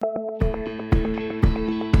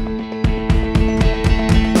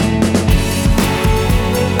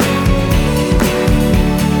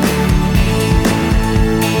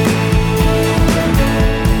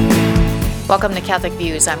Welcome to Catholic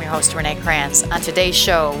Views. I'm your host, Renee Kranz. On today's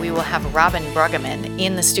show, we will have Robyn Bruggeman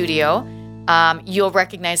in the studio. You'll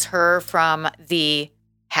recognize her from the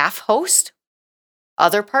half host,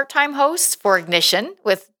 other part-time host for Ignition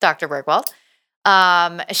with Dr. Bergwald.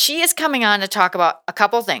 She is coming on to talk about a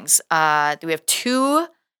couple things. We have 2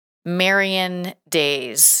 Marian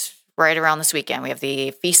days right around this weekend. We have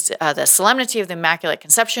the feast, the Solemnity of the Immaculate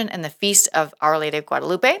Conception and the Feast of Our Lady of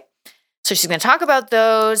Guadalupe. So she's going to talk about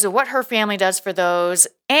those, what her family does for those,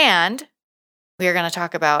 and we are going to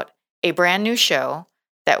talk about a brand new show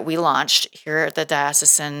that we launched here at the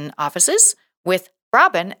diocesan offices with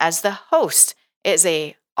Robyn as the host. It is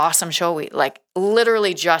a awesome show. We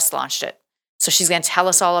literally just launched it. So she's going to tell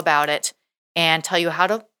us all about it and tell you how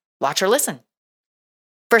to watch or listen.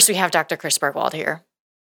 First, we have Dr. Chris Bergwald here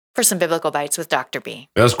for some Biblical Bites with Dr. B.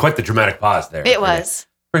 It was quite the dramatic pause there. It was.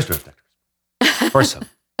 First, we have Dr. Chris. For some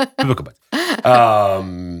Biblical Bites.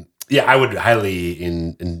 I would highly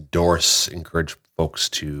encourage folks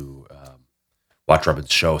to watch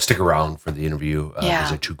Robyn's show. Stick around for the interview.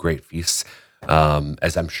 These are 2 great feasts.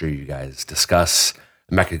 As I'm sure you guys discuss,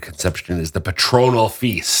 Immaculate Conception is the patronal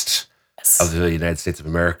feast of the United States of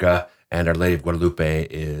America, and Our Lady of Guadalupe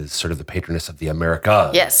is sort of the patroness of the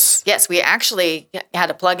Americas. Yes. We actually had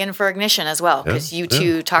a plug-in for Ignition as well, because you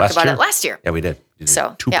two talked about it last year. Yeah, we did.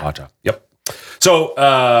 So, Pata. Yep. So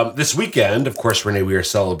this weekend, of course, Renee, we are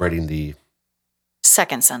celebrating the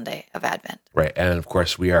second Sunday of Advent. Right, and of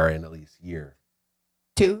course, we are in Elise year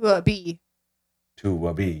 2B. In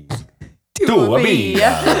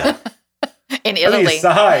Italy.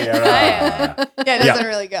 Yeah, it doesn't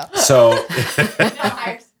really go. So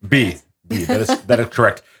B. That is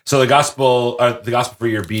correct. So the gospel for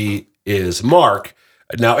year B is Mark.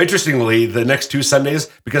 Now, interestingly, the next 2 Sundays,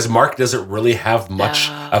 because Mark doesn't really have much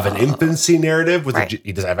of an infancy narrative,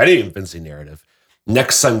 he doesn't have any infancy narrative.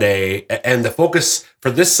 Next Sunday, and the focus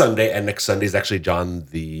for this Sunday and next Sunday is actually John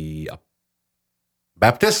the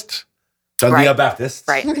Baptist. The Baptist.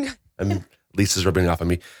 Right. And Lisa's rubbing off on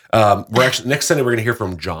me. Next Sunday, we're going to hear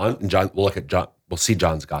from John, and we'll look at John. We'll see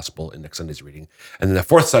John's gospel in next Sunday's reading. And then the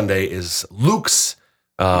 4th Sunday is Luke's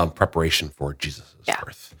preparation for Jesus'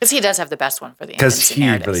 birth. Because he does have the best one for the infancy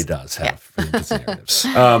narratives. Because he really does have for the infancy narratives.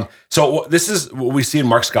 So this is what we see in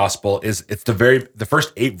Mark's gospel is it's the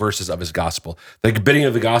first 8 verses of his gospel. The beginning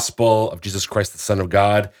of the gospel of Jesus Christ, the Son of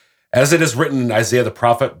God. As it is written in Isaiah the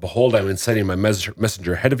prophet, behold, I am sending my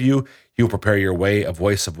messenger ahead of you. He will prepare your way, a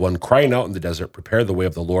voice of one crying out in the desert, prepare the way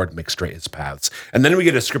of the Lord, make straight his paths. And then we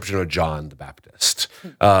get a description of John the Baptist.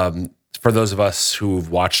 For those of us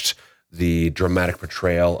who've watched the dramatic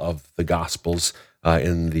portrayal of the Gospels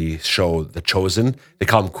in the show The Chosen, they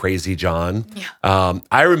call him Crazy John. Yeah.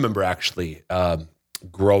 I remember actually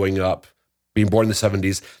growing up, being born in the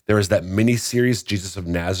 70s, there was that mini-series, Jesus of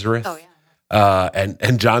Nazareth. Oh, yeah.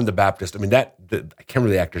 And John the Baptist. I mean, I can't remember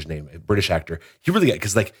the actor's name, a British actor. He really got,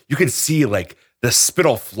 because you could see the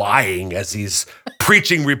spittle flying as he's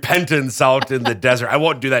preaching repentance out in the desert. I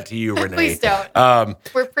won't do that to you, Renee. Please don't.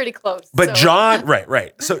 We're pretty close. But so. John,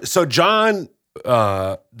 right. So John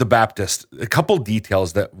the Baptist, a couple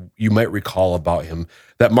details that you might recall about him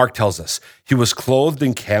that Mark tells us. He was clothed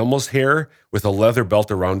in camel's hair with a leather belt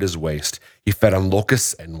around his waist. He fed on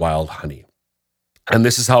locusts and wild honey. And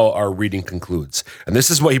this is how our reading concludes. And this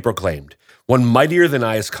is what he proclaimed. One mightier than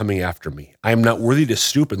I is coming after me. I am not worthy to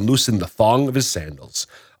stoop and loosen the thong of his sandals.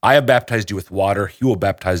 I have baptized you with water. He will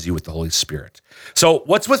baptize you with the Holy Spirit. So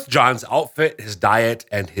what's with John's outfit, his diet,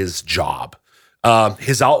 and his job?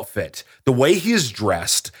 His outfit, the way he is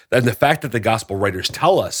dressed, and the fact that the gospel writers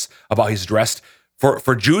tell us about he's dressed,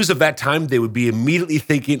 for Jews of that time, they would be immediately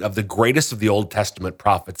thinking of the greatest of the Old Testament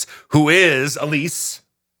prophets, who is Elise.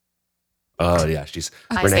 She's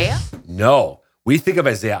Isaiah? Renee. No, we think of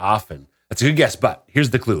Isaiah often. That's a good guess, but here's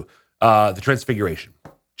the clue. The Transfiguration.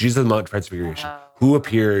 Jesus on the Mount Transfiguration. Who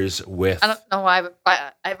appears with... I don't know why,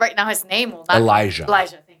 but right now his name will not... Elijah.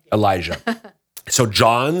 Thank you. Elijah. So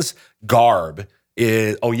John's garb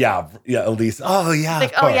is... Elise. Oh, yeah.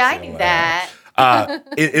 I knew that.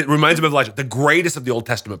 It reminds him of Elijah, the greatest of the Old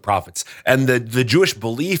Testament prophets. And the Jewish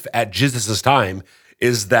belief at Jesus' time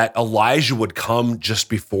is that Elijah would come just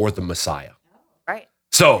before the Messiah. Right.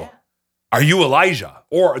 So, are you Elijah?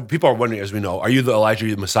 Or people are wondering, as we know, are you the Elijah, are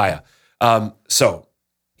you the Messiah? So,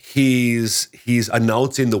 he's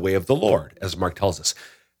announcing the way of the Lord, as Mark tells us.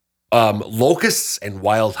 Locusts and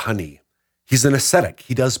wild honey. He's an ascetic.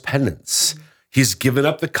 He does penance. Mm-hmm. He's given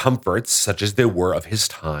up the comforts, such as they were of his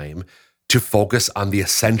time, to focus on the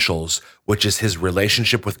essentials, which is his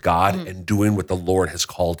relationship with God and doing what the Lord has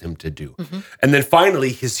called him to do. And then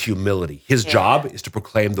finally, his humility. His job is to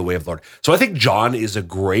proclaim the way of the Lord. So I think John is a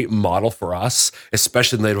great model for us,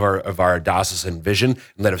 especially in light of our diocesan vision,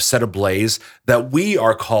 in light of Set Ablaze, that we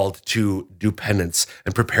are called to do penance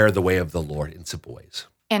and prepare the way of the Lord in simple ways.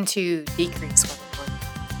 And to decrease what the Lord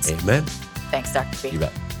needs. Amen. Thanks, Dr. B. You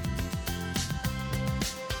bet.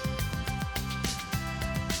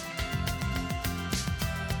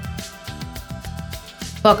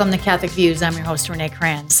 Welcome to Catholic Views. I'm your host, Renee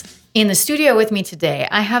Kranz. In the studio with me today,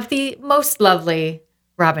 I have the most lovely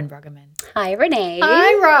Robyn Bruggeman. Hi, Renee.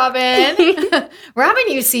 Hi, Robyn. Robyn,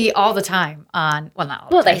 you see all the time on, well, not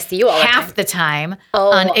all the time. I see you all the time. Half the time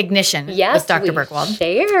on Ignition with Dr. Bergwald.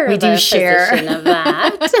 We do share of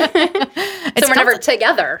that. So we're never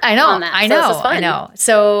together. I know. On that. I So know. this is fun. I know.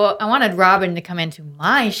 So I wanted Robyn to come into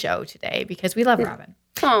my show today because we love Robyn,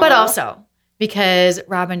 but also because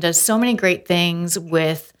Robyn does so many great things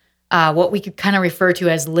with what we could kind of refer to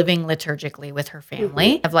as living liturgically with her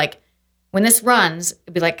family. Of like, when this runs,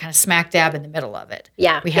 it'd be like kind of smack dab in the middle of it.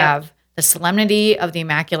 Yeah. We have the Solemnity of the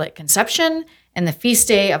Immaculate Conception and the Feast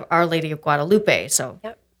Day of Our Lady of Guadalupe. So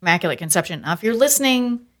Immaculate Conception. Now, if you're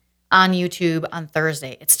listening on YouTube on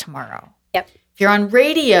Thursday, it's tomorrow. Yep. If you're on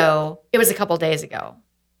radio, it was a couple days ago.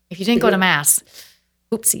 If you didn't go to Mass,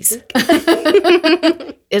 oopsies.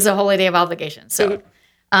 Is a holy day of obligation. So,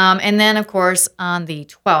 and then, of course, on the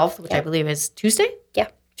 12th, which I believe is Tuesday? Yeah.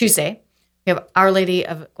 Tuesday. We have Our Lady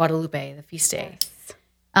of Guadalupe, the feast day.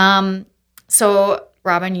 Yes. So,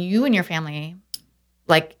 Robyn, you and your family,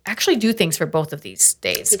 actually do things for both of these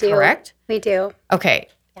days, correct? We do. Okay.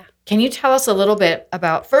 Yeah. Can you tell us a little bit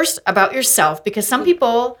about yourself? Because some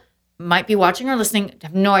people might be watching or listening,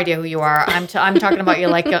 have no idea who you are. I'm talking about you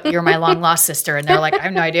like you're my long-lost sister, and they're like, I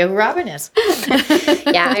have no idea who Robyn is.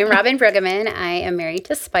 Yeah, I'm Robyn Bruggeman. I am married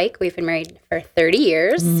to Spike. We've been married for 30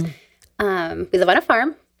 years. We live on a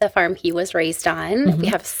farm, the farm he was raised on. We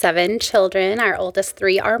have 7 children. Our oldest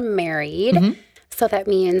 3 are married. So that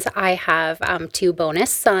means I have 2 bonus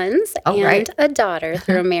sons and a daughter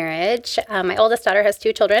through marriage. My oldest daughter has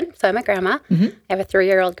 2 children, so I'm a grandma. I have a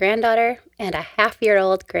 3-year-old granddaughter and a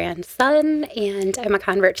half-year-old grandson, and I'm a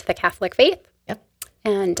convert to the Catholic faith. Yep.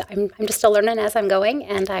 And I'm just still learning as I'm going,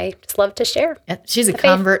 and I just love to share. She's a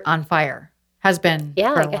convert on fire. Has been.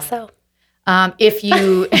 Yeah, for a I guess while. so. If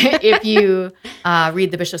you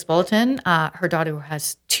read the Bishop's Bulletin, her daughter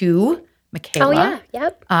has 2. Michaela. Oh, yeah.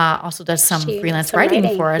 Yep. Also does some freelance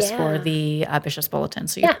writing for us for the Bishop's Bulletin.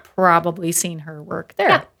 So you've probably seen her work there.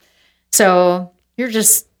 Yeah. So you're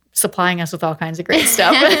just supplying us with all kinds of great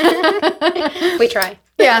stuff. We try.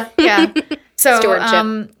 Yeah. So,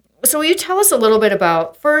 stewardship. So will you tell us a little bit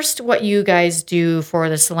about first what you guys do for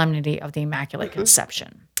the Solemnity of the Immaculate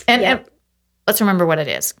Conception? And let's remember what it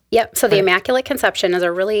is. Yep. So the Immaculate Conception is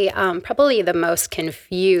a really probably the most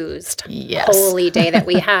confused holy day that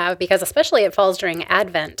we have, because especially it falls during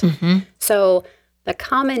Advent. So the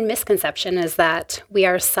common misconception is that we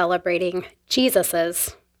are celebrating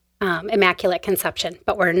Jesus's Immaculate Conception,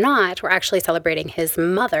 but we're not. We're actually celebrating his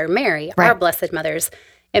mother, Mary, our Blessed Mother's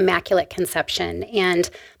Immaculate Conception. And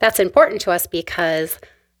that's important to us because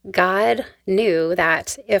God knew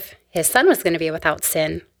that if his son was going to be without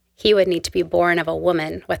sin, he would need to be born of a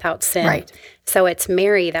woman without sin. Right. So it's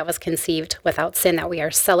Mary that was conceived without sin that we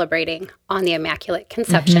are celebrating on the Immaculate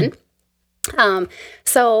Conception.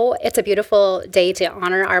 So it's a beautiful day to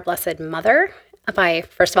honor our Blessed Mother by,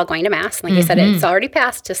 first of all, going to Mass. Like you said, it's already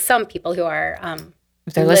passed to some people who are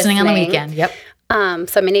if they're listening on the weekend. Yep.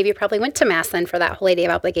 So many of you probably went to Mass then for that Holy Day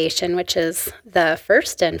of Obligation, which is the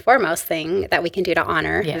first and foremost thing that we can do to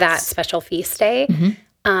honor that special feast day.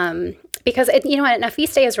 Because, a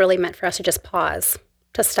feast day is really meant for us to just pause,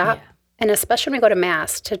 to stop, and especially when we go to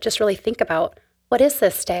Mass, to just really think about, what is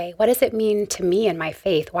this day? What does it mean to me and my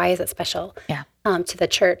faith? Why is it special to the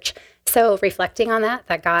church? So reflecting on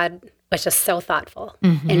that God was just so thoughtful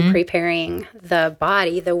in preparing the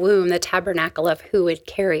body, the womb, the tabernacle of who would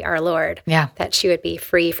carry our Lord, that she would be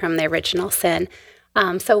free from the original sin.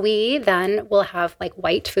 So we then will have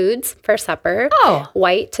white foods for supper.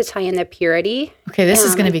 White to tie in the purity. Okay, this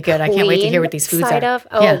is going to be good. I can't wait to hear what these foods are.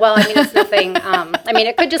 Well, it's nothing.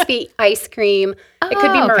 It could just be ice cream. It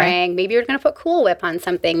could be meringue. Maybe you're going to put Cool Whip on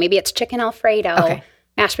something. Maybe it's chicken Alfredo,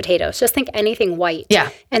 mashed potatoes. Just think anything white.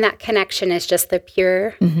 Yeah. And that connection is just the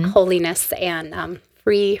pure holiness and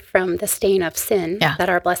free from the stain of sin that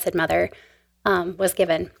our Blessed Mother was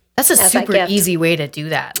given. That's a super easy way to do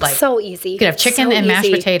that. So easy. You could have chicken and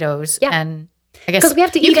mashed potatoes and I guess because we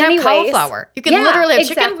have to you eat can anyways. have cauliflower. You can literally have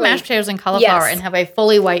chicken, exactly. mashed potatoes, and cauliflower and have a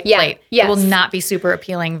fully white plate. Yes. It will not be super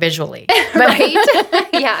appealing visually. Right?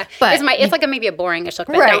 Yeah. But it's like maybe a boring-ish look.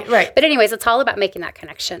 Right. But anyways, it's all about making that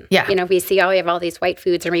connection. Yeah. We see we have all these white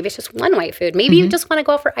foods, or maybe it's just one white food. Maybe you just want to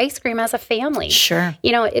go out for ice cream as a family. Sure.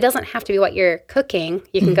 It doesn't have to be what you're cooking.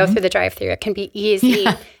 You can go through the drive-thru. It can be easy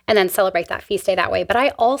and then celebrate that feast day that way. But I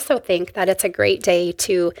also think that it's a great day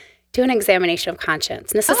to do an examination of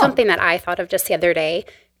conscience. And this is something that I thought of just the other day,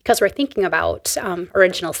 because we're thinking about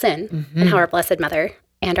original sin and how our Blessed Mother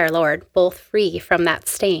and our Lord both free from that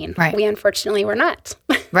stain. Right. We unfortunately were not.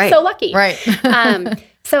 Right. So lucky. Right.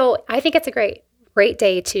 So I think it's a great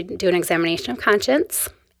day to do an examination of conscience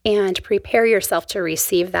and prepare yourself to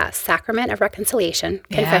receive that sacrament of reconciliation,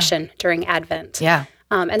 confession during Advent. Yeah.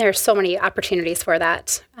 And there are so many opportunities for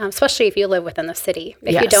that, especially if you live within the city.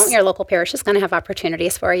 If you don't, your local parish is going to have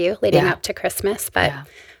opportunities for you leading up to Christmas. But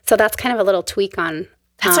so that's kind of a little tweak on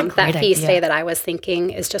that feast day that I was thinking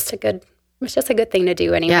is just a good thing to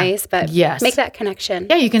do anyways. But make that connection.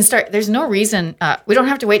 Yeah, you can start. There's no reason. We don't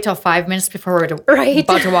have to wait till 5 minutes before we're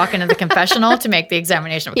about to walk into the confessional to make the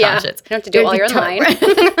examination of conscience. You don't have to do it while you're in line.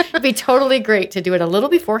 It'd be totally great to do it a little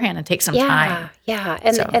beforehand and take some time. Yeah,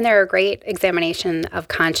 and there are great examination of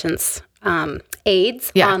conscience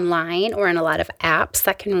aids online or in a lot of apps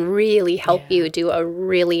that can really help you do a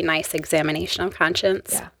really nice examination of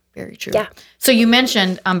conscience. Yeah. Very true. Yeah. So you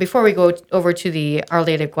mentioned, before we go over to the Our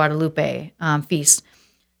Lady of Guadalupe feast,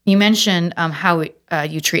 you mentioned how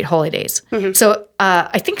you treat holy days. Mm-hmm. So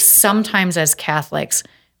I think sometimes as Catholics,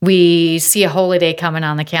 we see a holy day coming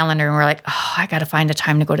on the calendar and we're like, oh, I got to find a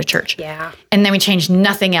time to go to church. Yeah. And then we change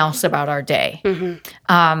nothing else about our day.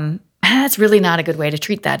 Mm-hmm. That's really not a good way to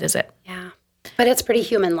treat that, is it? Yeah. But it's pretty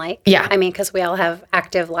human-like. Yeah. I mean, because we all have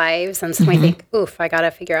active lives. And so we think, oof, I got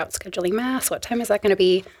to figure out scheduling Mass. What time is that going to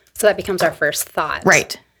be? So that becomes our first thought.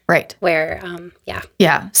 Right. Where,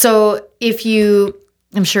 Yeah. So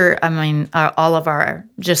I'm sure, all of our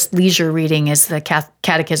just leisure reading is the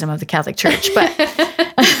Catechism of the Catholic Church. But,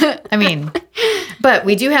 but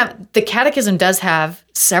we do have, the Catechism does have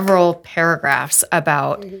several paragraphs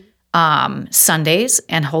about Sundays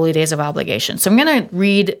and holy days of obligation. So I'm going to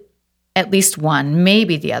read at least one,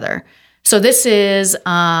 maybe the other. So this is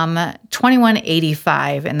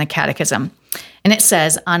 2185 in the Catechism. And it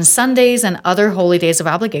says, on Sundays and other holy days of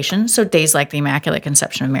obligation, so days like the Immaculate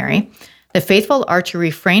Conception of Mary, the faithful are to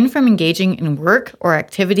refrain from engaging in work or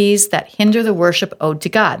activities that hinder the worship owed to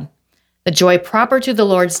God, the joy proper to the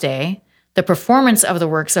Lord's Day, the performance of the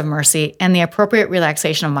works of mercy, and the appropriate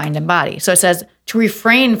relaxation of mind and body. So it says to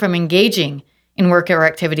refrain from engaging in work or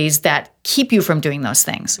activities that keep you from doing those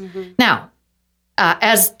things. Mm-hmm. Now,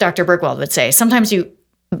 as Dr. Bergwald would say, sometimes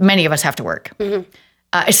many of us have to work. Mm-hmm.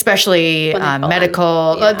 Especially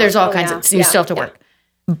medical. There's all kinds of, you still have to work.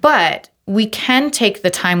 But we can take the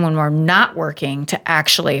time when we're not working to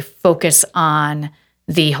actually focus on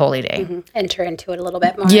the holy day. Mm-hmm. Enter into it a little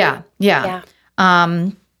bit more. Yeah.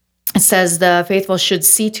 It says the faithful should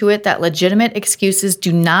see to it that legitimate excuses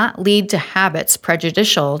do not lead to habits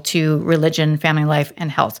prejudicial to religion, family life,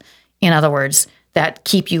 and health. In other words, that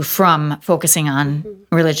keep you from focusing on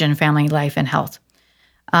religion, family life, and health.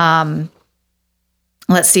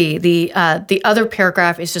 Let's see. The other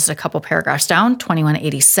paragraph is just a couple paragraphs down,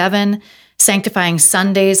 2187. Sanctifying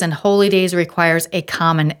Sundays and holy days requires a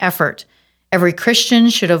common effort. Every Christian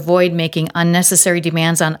should avoid making unnecessary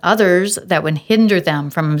demands on others that would hinder them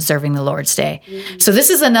from observing the Lord's Day. Mm-hmm. So this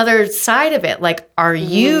is another side of it. Like, are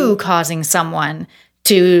you causing someone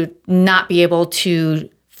to not be able to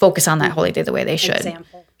focus on that holy day the way they should?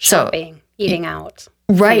 Example, shopping, eating out,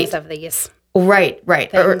 things of these. Right.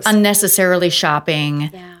 Or unnecessarily shopping.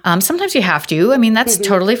 Yeah. Sometimes you have to. I mean, that's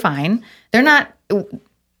totally fine. The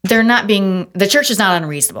church is not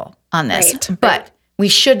unreasonable on this, but we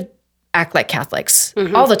should act like Catholics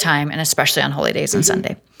all the time, and especially on holy days and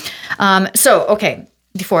Sunday.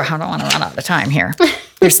 Before, I don't want to run out of time here.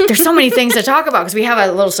 There's so many things to talk about because we have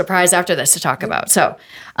a little surprise after this to talk about. So,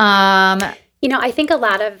 I think a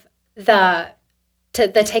lot of the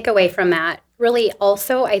takeaway from that really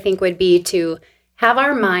also, I think, would be to have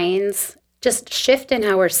our minds just shift in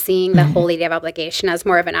how we're seeing the Holy Day of Obligation as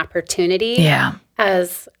more of an opportunity,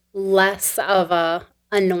 as less of an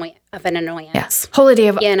annoyance. Yes. Holy Day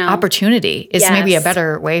of Opportunity is maybe a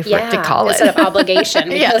better way for it to call it. Instead of obligation,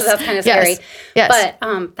 because that's kind of scary. Yes.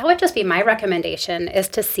 But that would just be my recommendation, is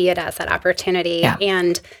to see it as that opportunity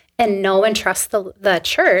and know and trust the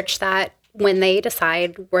church that when they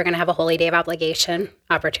decide we're going to have a Holy Day of Obligation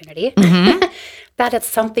opportunity, that it's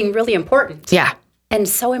something really important. Yeah. And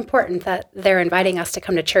so important that they're inviting us to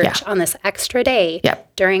come to church on this extra day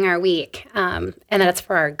during our week, and that it's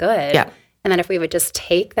for our good. Yeah. And then if we would just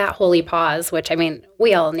take that holy pause, which, I mean,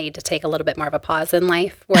 we all need to take a little bit more of a pause in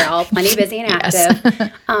life. We're all plenty busy and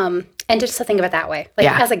active. And just to think of it that way, like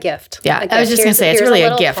as a gift. Yeah, a gift. I was just going to say, it's really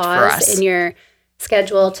a gift for us. In your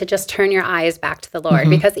schedule to just turn your eyes back to the Lord.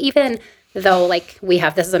 Because even though, like, we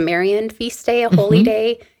have, this is a Marian feast day, a holy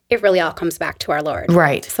day, it really all comes back to our Lord.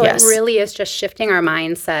 Right. So it really is just shifting our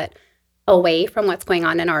mindset away from what's going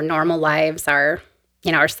on in our normal lives, our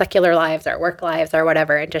secular lives, our work lives, or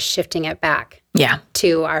whatever, and just shifting it back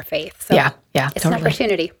to our faith. So it's an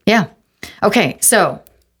opportunity. Yeah. Okay. So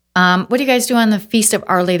what do you guys do on the Feast of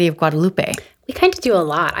Our Lady of Guadalupe? We kind of do a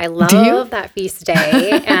lot. I love that feast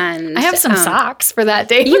day. And I have some socks for that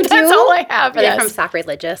day. You do? That's all I have. Are they from Sock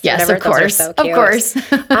Religious? Yes, whatever? of course. Those are so cute. Of course.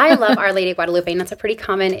 I love Our Lady of Guadalupe, and that's a pretty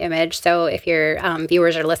common image. So if your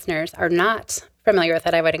viewers or listeners are not familiar with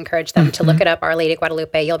it, I would encourage them to look it up, Our Lady of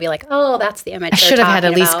Guadalupe. You'll be like, oh, that's the image. I should have had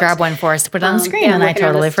Elise grab one for us to put on the screen, and I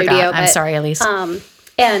totally forgot. I'm sorry, Elise.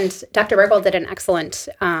 And Dr. Bruggeman did an excellent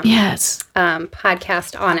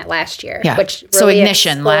podcast on it last year, which really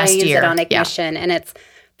Ignition last year. It on Ignition, and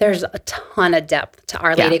there's a ton of depth to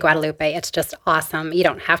Our Lady of Guadalupe. It's just awesome. You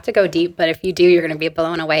don't have to go deep, but if you do, you're going to be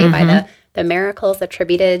blown away by the miracles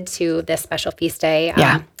attributed to this special feast day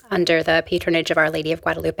under the patronage of Our Lady of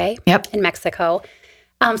Guadalupe in Mexico.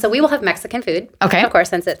 So we will have Mexican food, of course,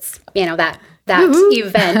 since it's that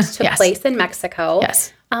event took place in Mexico.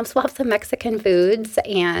 Yes. So we'll have some Mexican foods.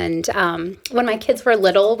 And when my kids were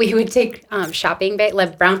little, we would take shopping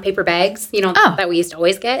brown paper bags, that we used to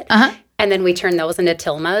always get. And then we turned those into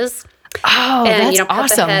tilmas. Oh, and, that's pop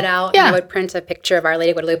awesome. the head out. And I would print a picture of Our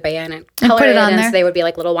Lady of Guadalupe and color put it on there. So they would be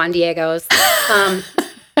like little Juan Diegos.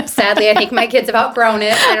 Sadly, I think my kids have outgrown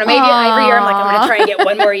it. I don't know, maybe every year I'm like, I'm going to try and get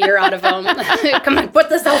one more year out of them. Come on, put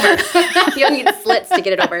this over. You'll need slits to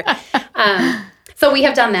get it over. So we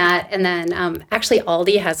have done that. And then actually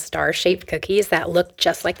Aldi has star-shaped cookies that look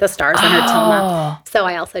just like the stars on her tilma. So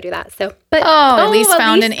I also do that. So, but Elise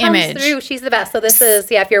found an image. Through. She's the best. So this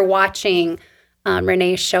is, if you're watching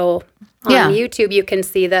Renee's show on YouTube, you can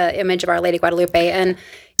see the image of Our Lady Guadalupe. And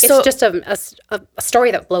it's just a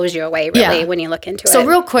story that blows you away, really, when you look into it. So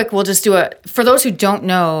real quick, we'll just do it. For those who don't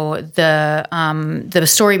know the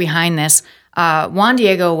story behind this, Juan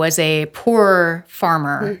Diego was a poor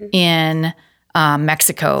farmer in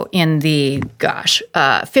Mexico in the 1500s.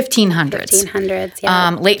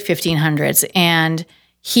 1500s, late 1500s. And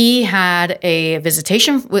he had a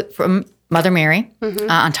visitation from Mother Mary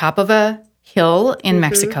on top of a hill in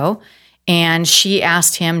Mexico. And she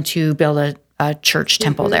asked him to build a church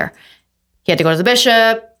temple there. He had to go to the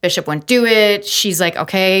bishop. Bishop wouldn't do it. She's like,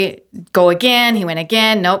 okay, go again. He went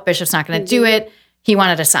again. Nope, bishop's not going to do it. He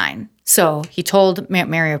wanted a sign. So he told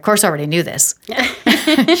Mary, of course, already knew this.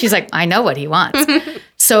 She's like, I know what he wants.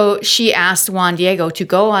 So she asked Juan Diego to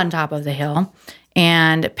go on top of the hill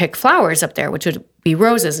and pick flowers up there, which would be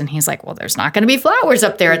roses. And he's like, well, there's not going to be flowers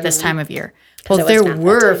up there at this time of year. Well, there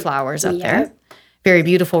were flowers up there. Very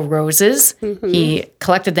beautiful roses. He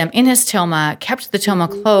collected them in his tilma, kept the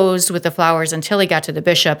tilma closed with the flowers until he got to the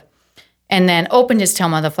bishop, and then opened his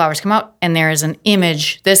tilma. The flowers come out, and there is an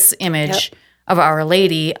image, this image of Our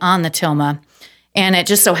Lady on the tilma. And it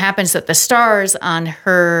just so happens that the stars on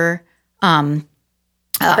her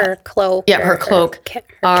cloak. Her cloak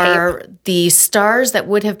are the stars that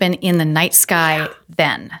would have been in the night sky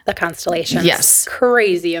then. The constellations. Yes.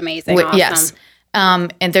 Crazy amazing. Awesome. Yes.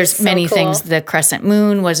 And there's so many things. The crescent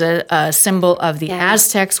moon was a symbol of the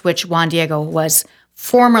Aztecs, which Juan Diego was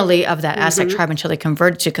formerly of that Aztec tribe until they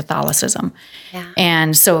converted to Catholicism. Yeah.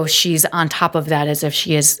 And so she's on top of that as if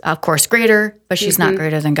she is, of course, greater, but she's not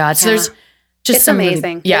greater than God. So there's just it's some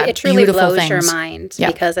amazing. Really, it truly blows things. your mind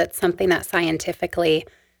because it's something that scientifically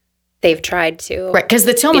they've tried to. Right, because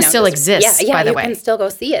the tilma still exists, by the way. You can still go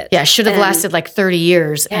see it. Yeah, should have lasted like 30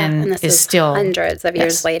 years and this is still. Hundreds of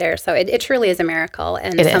years later. So it truly is a miracle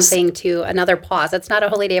and something to another pause. It's not a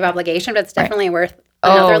holy day of obligation, but it's definitely worth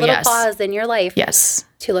another little pause in your life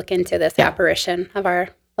to look into this apparition of our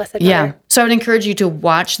Blessed Mother. Yeah. So I would encourage you to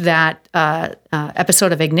watch that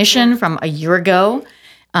episode of Ignition from a year ago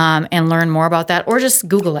and learn more about that, or just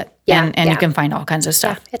Google it. And you can find all kinds of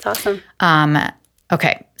stuff. Yeah, it's awesome.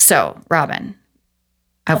 Okay. So, Robyn,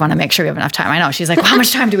 I want to make sure we have enough time. I know. She's like, well, how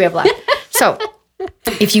much time do we have left? So,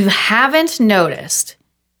 if you haven't noticed,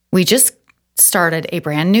 we just started a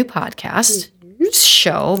brand new podcast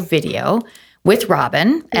show video with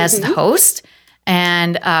Robyn as the host.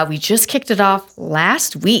 And we just kicked it off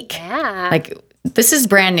last week. Yeah. Like, this is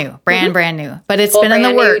brand new, brand new. But it's been in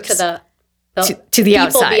the works. To the to the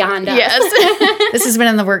outside. Beyond us. Yes. This has been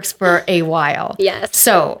in the works for a while. Yes.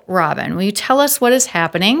 So, Robyn, will you tell us what is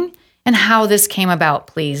happening and how this came about,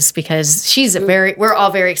 please? Because we're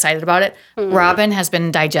all very excited about it. Robyn has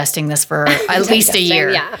been digesting this for at least a year.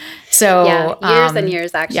 Yeah. So, years and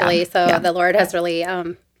years, actually. The Lord has really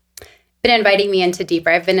been inviting me into deeper.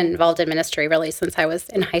 I've been involved in ministry really since I was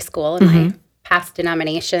in high school in my past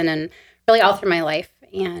denomination and really all through my life.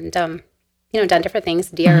 And, done different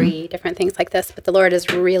things, DRE, different things like this. But the Lord has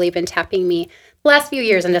really been tapping me the last few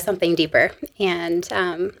years into something deeper. And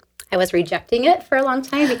I was rejecting it for a long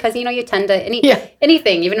time because, you tend to,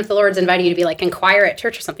 anything, even if the Lord's inviting you to be like inquire at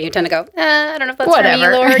church or something, you tend to go, I don't know if that's for me,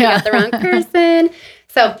 Lord. You got the wrong person.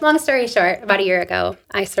 So long story short, about a year ago,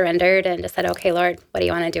 I surrendered and just said, okay, Lord, what do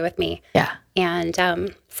you want to do with me? Yeah.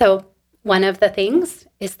 And so one of the things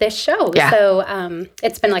is this show. Yeah. So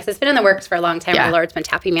it's been in the works for a long time. The Lord's been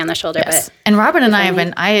tapping me on the shoulder. Yes. But and Robyn and I have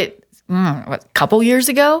been, a couple years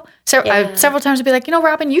ago, several times to be like,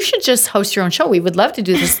 Robyn, you should just host your own show. We would love to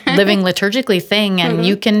do this living liturgically thing. And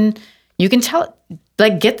you can tell,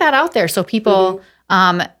 get that out there so people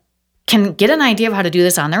can get an idea of how to do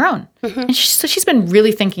this on their own. And so she's been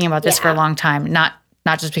really thinking about this for a long time, not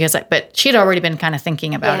just because, but she had already been kind of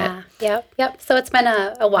thinking about it. Yep. So it's been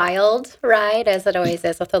a wild ride, as it always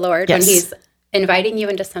is with the Lord, when He's inviting you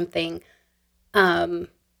into something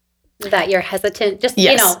that you're hesitant. Just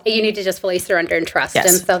you need to just fully surrender and trust.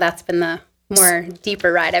 Yes. And so that's been the more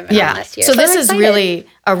deeper ride I've been on last year. So this is really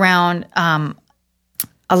around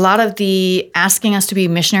a lot of the asking us to be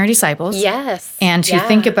missionary disciples. Yes. And to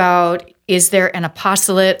think about, is there an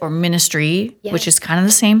apostolate or ministry, which is kind of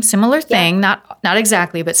the same, similar thing, not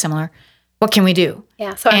exactly, but similar. What can we do?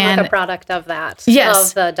 Yeah, so I'm like a product of that,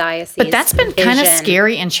 of the diocese. But that's been kind of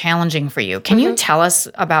scary and challenging for you. Can you tell us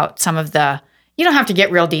about some of the, you don't have to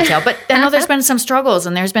get real detail, but I know there's been some struggles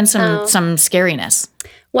and there's been some scariness.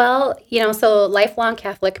 Well, so lifelong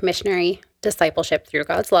Catholic missionary discipleship through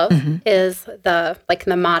God's love is the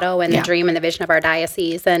motto and the dream and the vision of our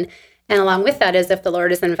diocese. And along with that is if the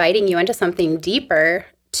Lord is inviting you into something deeper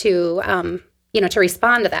to, to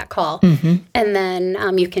respond to that call. And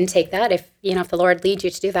then you can take that if the Lord leads you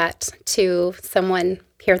to do that to someone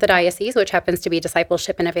here at the diocese, which happens to be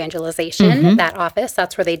discipleship and evangelization, that office,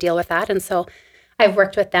 that's where they deal with that. And so I've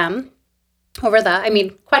worked with them over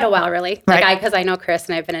quite a while, really. Because I know Chris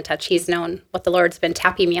and I've been in touch. He's known what the Lord's been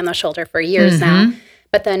tapping me on the shoulder for years now.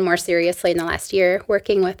 But then more seriously in the last year,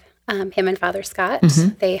 working with him and Father Scott,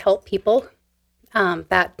 they help people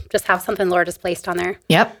that just have something the Lord has placed on their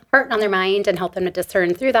heart and on their mind and help them to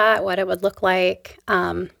discern through that, what it would look like.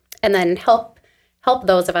 And then help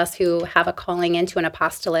those of us who have a calling into an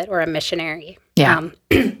apostolate or a missionary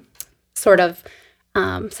sort of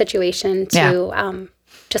situation to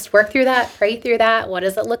just work through that, pray through that. What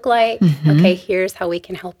does it look like? Okay, here's how we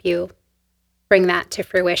can help you bring that to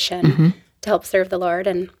fruition to help serve the Lord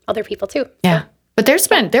and other people too. Yeah. So,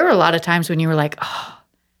 but there were a lot of times when you were like, oh,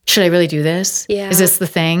 should I really do this? Yeah. Is this the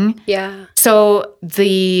thing? Yeah. So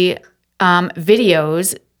the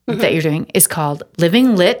videos that you're doing is called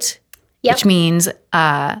Living Lit, which means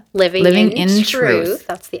living in truth.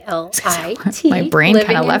 That's the L-I-T. My brain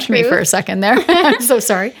kind of left me for a second there. I'm so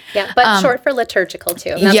sorry. Yeah, but short for liturgical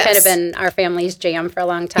too. And that's kind of been our family's jam for a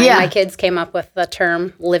long time. My kids came up with the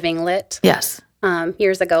term Living Lit. Yes.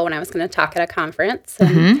 Years ago when I was going to talk at a conference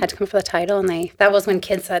and had to come up with a title. And that was when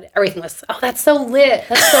kids said everything was, oh, that's so lit.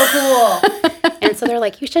 That's so cool. And so they're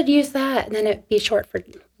like, you should use that. And then it'd be short for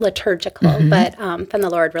liturgical. But then the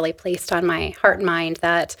Lord really placed on my heart and mind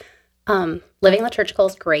that living liturgical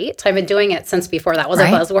is great. I've been doing it since before that was a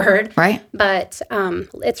buzzword. Right. But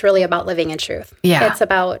it's really about living in truth. Yeah. It's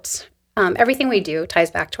about everything we do ties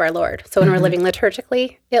back to our Lord. So when we're living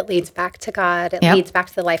liturgically, it leads back to God. It leads back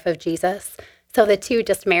to the life of Jesus. So the two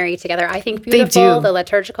just marry together. I think beautiful, the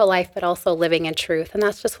liturgical life, but also living in truth. And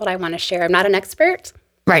that's just what I want to share. I'm not an expert.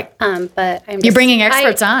 Right. But you're bringing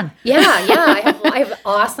experts on. Yeah. I have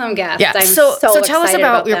awesome guests. Yeah. I'm so tell us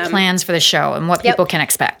about your them. plans for the show and what people can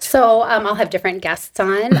expect. So I'll have different guests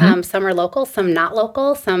on. Some are local, some not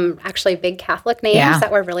local, some actually big Catholic names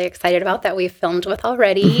that we're really excited about that we've filmed with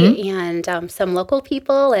already, and some local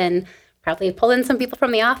people, and probably pull in some people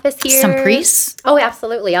from the office here. Some priests? Oh,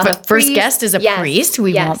 absolutely. First guest is a priest.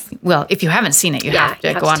 We won't. Well, if you haven't seen it, you have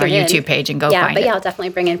to go on our YouTube page and go find it. I'll definitely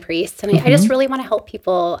bring in priests. And I just really want to help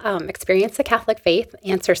people experience the Catholic faith,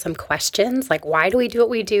 answer some questions like, why do we do what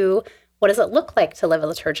we do? What does it look like to live a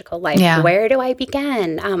liturgical life? Yeah. Where do I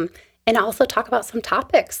begin? And also talk about some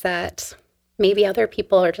topics that maybe other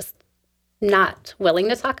people are just not willing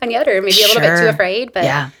to talk on yet, or maybe a little bit too afraid.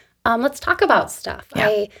 But let's talk about stuff.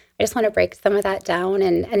 I I just want to break some of that down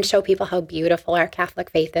and show people how beautiful our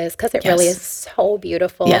Catholic faith is, because it really is so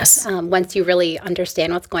beautiful. Yes. Once you really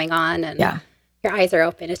understand what's going on and your eyes are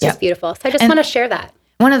open, it's just beautiful. So I just want to share that.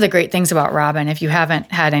 One of the great things about Robyn, if you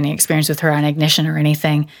haven't had any experience with her on Ignition or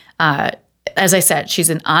anything, as I said,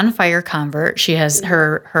 she's an on-fire convert. She has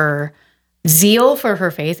her zeal for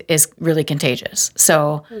her faith is really contagious.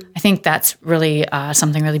 So I think that's really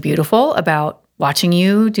something really beautiful about watching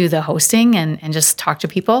you do the hosting and just talk to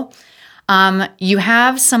people. You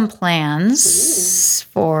have some plans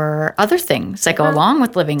for other things that go along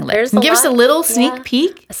with Living Lit. Give us a little sneak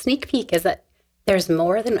peek. A sneak peek is that there's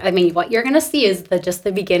more than, what you're going to see is just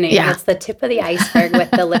the beginning. Yeah. It's the tip of the iceberg with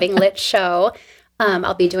the Living Lit show.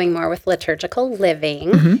 I'll be doing more with liturgical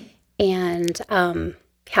living. And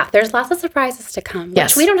there's lots of surprises to come,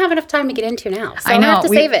 which we don't have enough time to get into now. So I know. I have to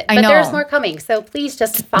save it. But there's more coming. So please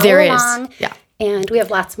just follow along. Yeah. And we have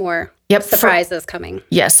lots more surprises coming.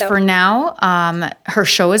 Yes. So. For now, her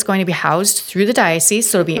show is going to be housed through the diocese.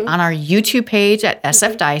 So it'll be on our YouTube page at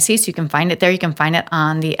SF Diocese. You can find it there. You can find it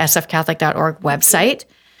on the sfcatholic.org website.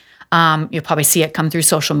 You'll probably see it come through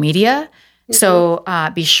social media. So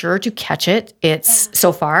be sure to catch it. It's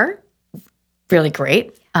so far really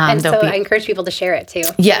great. And so I encourage people to share it too.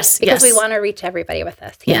 Yes, because we want to reach everybody with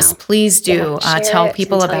this. Yes, please do. Tell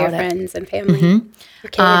people about it. Tell your friends and family, your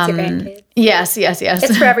kids, your grandkids. Yes.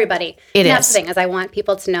 It's for everybody. That's the thing, is I want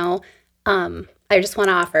people to know, I just want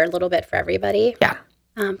to offer a little bit for everybody. Yeah.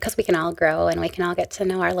 Because we can all grow and we can all get to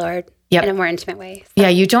know our Lord in a more intimate way. So. Yeah,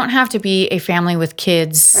 you don't have to be a family with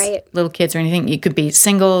kids, little kids or anything. You could be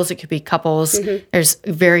singles, it could be couples. There's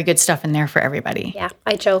very good stuff in there for everybody. Yeah,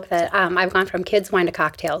 I joke that I've gone from kids wine to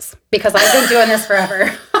cocktails because I've been doing this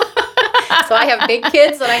forever. So I have big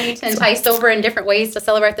kids that I need to entice over in different ways to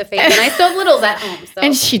celebrate the faith, and I still have littles at home. So.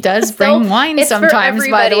 And she does bring wine sometimes,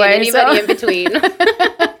 by the way. It's for everybody and anybody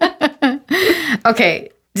in between. Okay,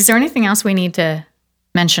 is there anything else we need to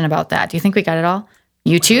mention about that? Do you think we got it all?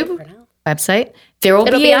 YouTube, website. It'll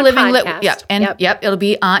be a Living Lit. It'll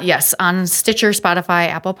be on Stitcher, Spotify,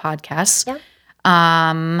 Apple Podcasts. Yep.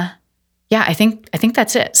 I think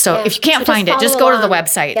that's it. So if you can't find it, just go to the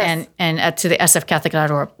website and to the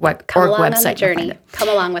sfcatholic.org website. Journey. Come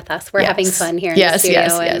along with us. We're having fun here in the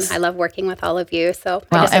studio, and I love working with all of you. So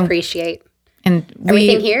I just appreciate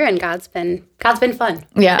everything here, and God's been fun.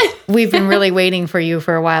 Yeah, we've been really waiting for you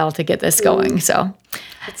for a while to get this going. So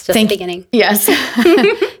it's just the beginning. Yes.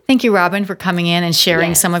 Thank you, Robyn, for coming in and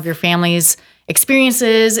sharing some of your family's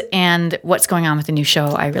experiences and what's going on with the new show.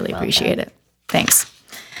 I really appreciate it. Thanks.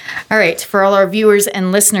 All right, for all our viewers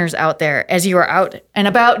and listeners out there, as you are out and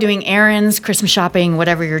about doing errands, Christmas shopping,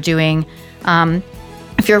 whatever you're doing,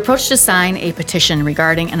 if you're approached to sign a petition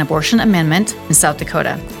regarding an abortion amendment in South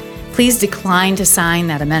Dakota, please decline to sign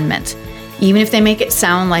that amendment. Even if they make it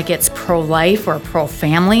sound like it's pro-life or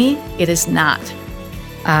pro-family, it is not.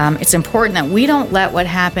 It's important that we don't let what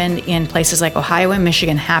happened in places like Ohio and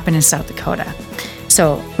Michigan happen in South Dakota.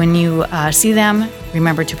 So when you see them,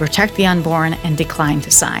 remember to protect the unborn and decline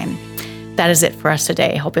to sign. That is it for us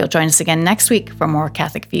today. Hope you'll join us again next week for more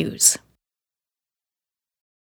Catholic Views.